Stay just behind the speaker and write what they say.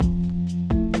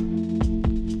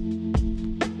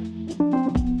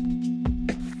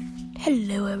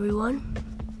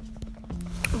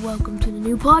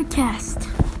new podcast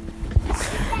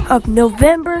of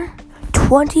November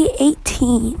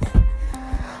 2018.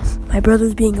 My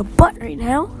brother's being a butt right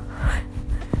now,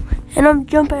 and I'm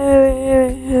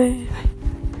jumping.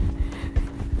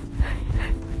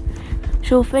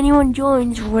 So if anyone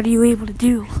joins, what are you able to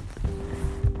do? Voice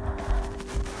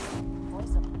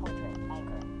of portrait,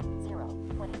 anchor,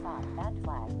 025, band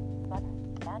flag,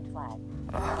 button, band flag.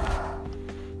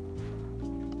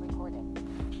 Recording,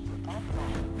 band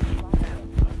flag, flag added.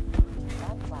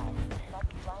 Band flag,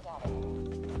 button, flag added.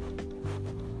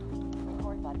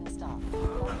 Record button, stop.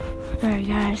 Alright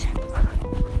guys,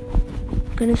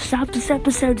 I'm gonna stop this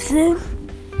episode soon.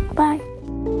 Bye.